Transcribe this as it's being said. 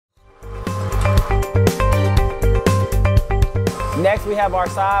Next, we have our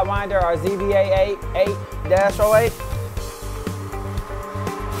Sidewinder, our ZVA8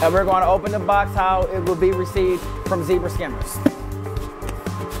 and we're going to open the box how it will be received from Zebra Skimmers.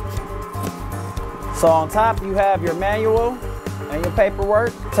 So on top, you have your manual and your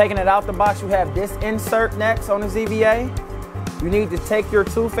paperwork. Taking it out the box, you have this insert next on the ZVA. You need to take your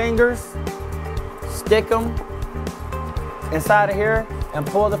 2 fingers, stick them inside of here, and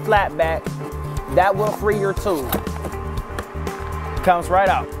pull the flap back. That will free your tube. Comes right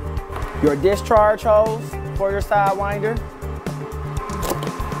out. Your discharge hose for your Sidewinder,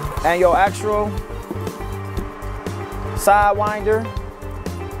 and your actual Sidewinder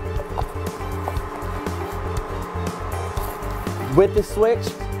with the switch.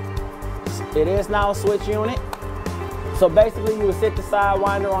 It is now a switch unit. So basically you would sit the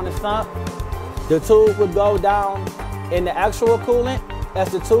Sidewinder on the sump. The tube would go down in the actual coolant.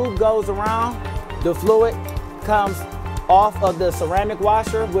 As the tube goes around, the fluid comes off of the ceramic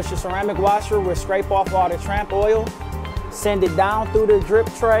washer, which the ceramic washer will scrape off all the Tramp oil, send it down through the drip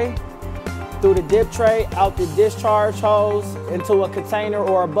tray, through the dip tray, out the discharge hose, into a container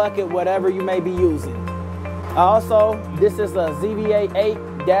or a bucket, whatever you may be using. Also, this is a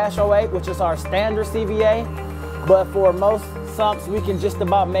ZVA8-08, which is our standard CVA, but for most sumps, we can just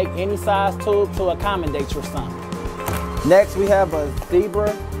about make any size tube to accommodate your sump. Next, we have a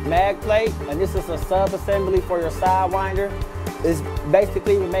Zebra mag plate, and this is a sub-assembly for your Sidewinder. It's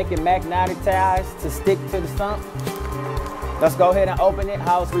basically we make it magnetic ties to stick to the sump. Let's go ahead and open it,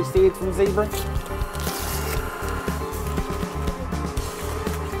 how it's received from Zebra.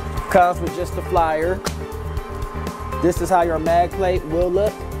 Comes with just a flyer. This is how your mag plate will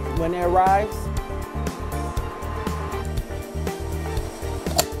look when it arrives.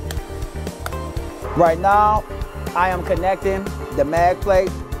 Right now, I am connecting the mag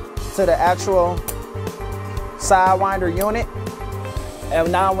plate to the actual Sidewinder unit.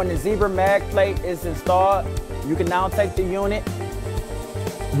 And now when the Zebra mag plate is installed, you can now take the unit,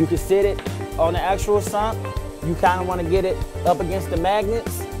 you can sit it on the actual sump. You kind of want to get it up against the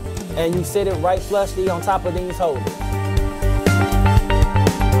magnets, and you sit it right flushly on top of these holders.